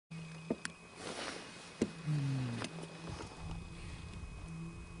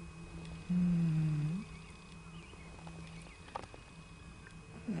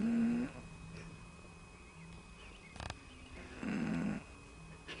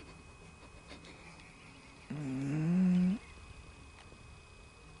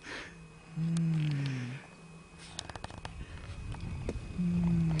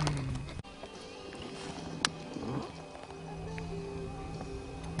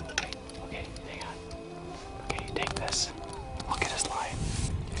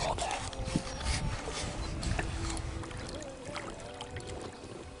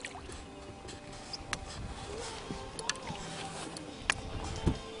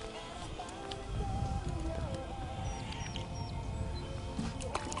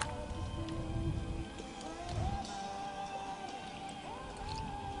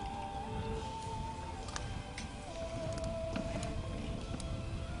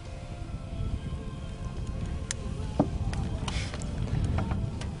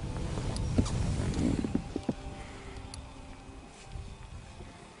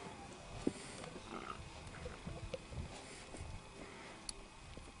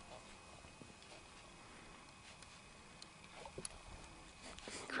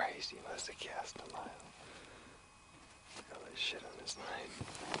Casey must have cast a mile. Look at all that shit on his line.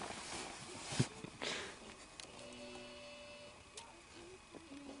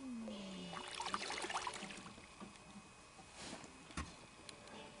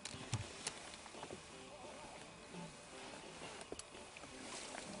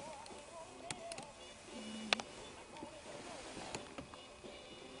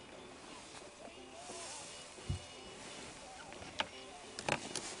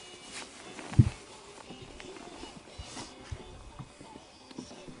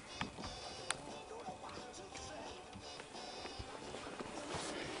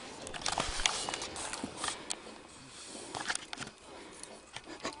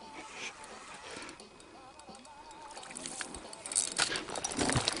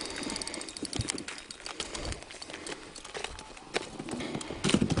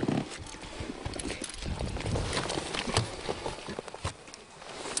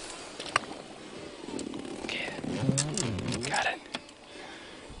 Got it.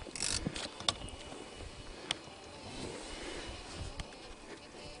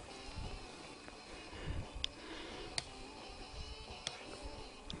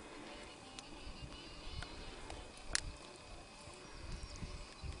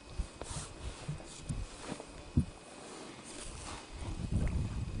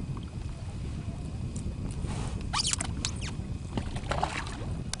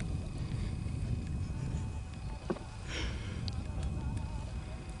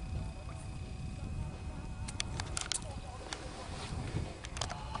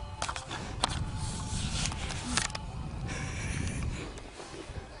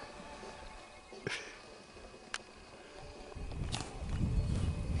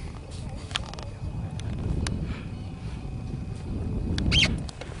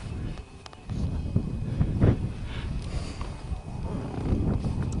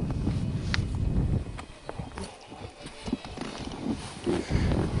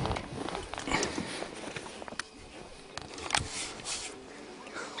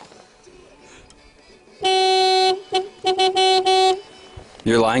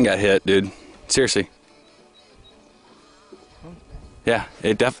 Your line got hit, dude. Seriously. Yeah,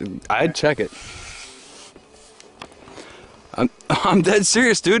 it definitely. I'd check it. I'm dead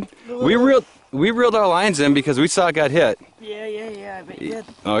serious, dude. We reeled our lines in because we saw it got hit. Yeah. I bet you did.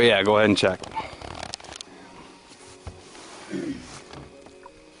 Oh yeah, go ahead and check.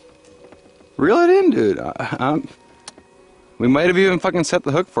 Reel it in, dude. We might have even fucking set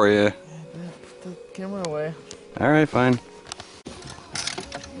the hook for you. Yeah, put the camera away. All right, fine.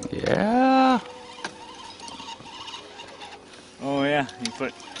 Yeah. Oh yeah, you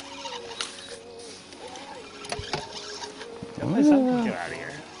put. Oh, Get out of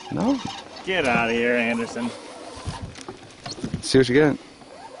here. no. Get out of here, Anderson. Let's see what you got.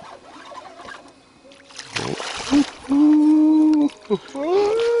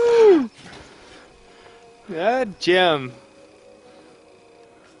 That gem.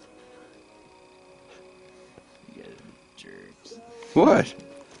 You guys are jerks. What?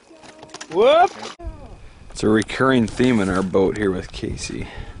 Whoop! It's a recurring theme in our boat here with Casey.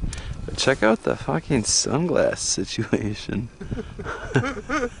 But check out the fucking sunglass situation.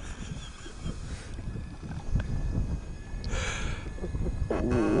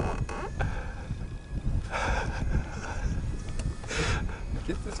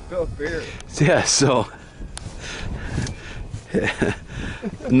 Get this Bill beer. Yeah, so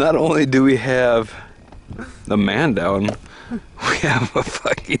not only do we have the man down, we have a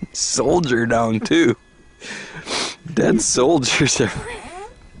fucking soldier down too. Dead soldiers everywhere.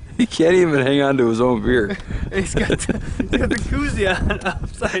 He can't even hang on to his own beer. He's got the koozie on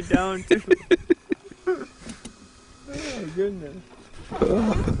upside down too. Oh goodness.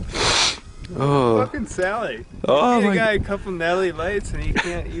 Oh, Fucking Sally. Oh, You my- a guy a couple Nelly lights and he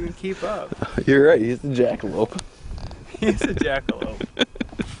can't even keep up. you're right. He's the jackalope. He's a jackalope.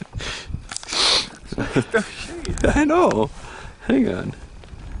 Don't shade. I know. Hang on.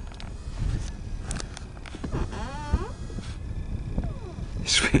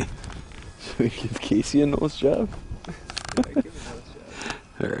 Should we give Casey a nose job? Yeah, give it another shot.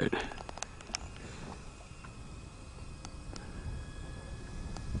 All right.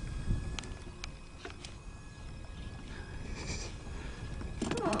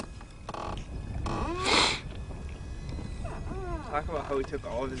 Talk about how he took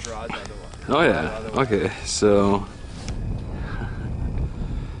all of his rods out of the water. Oh yeah. Okay, so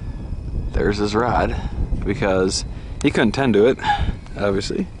there's his rod because he couldn't tend to it,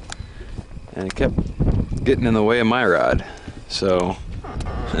 obviously, and it kept getting in the way of my rod. So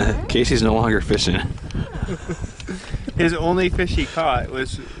Casey's no longer fishing. his only fish he caught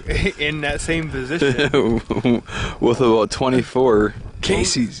was in that same position. With about 24.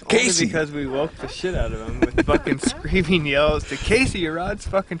 Casey's! Only Casey! because we woke the shit out of him with fucking screaming yells to Casey, your rod's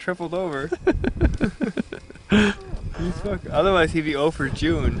fucking tripled over. He's fucking, otherwise he'd be 0 for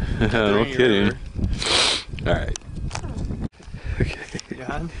June. No kidding. Alright. Okay.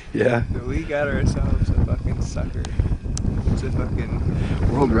 John? Yeah. We got ourselves a fucking sucker. It's a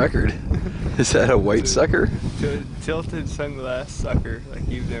fucking World record. Is that a white sucker? tilted sunglass sucker like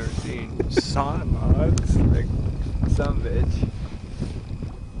you've never seen. Sawn logs, like some bitch.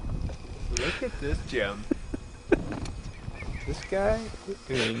 Look at this gem. This guy,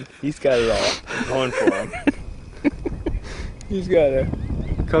 I mean, he's got it all going for him. He's got a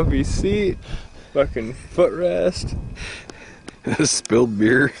comfy seat, fucking footrest. Spilled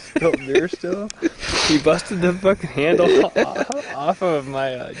beer. Spilled beer still. He busted the fucking handle off of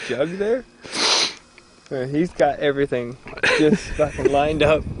my jug there. He's got everything just fucking lined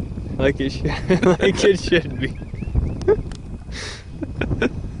up like it should, like it should be.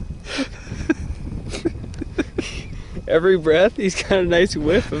 Every breath, he's got a nice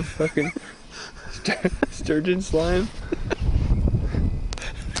whiff of fucking sturgeon slime.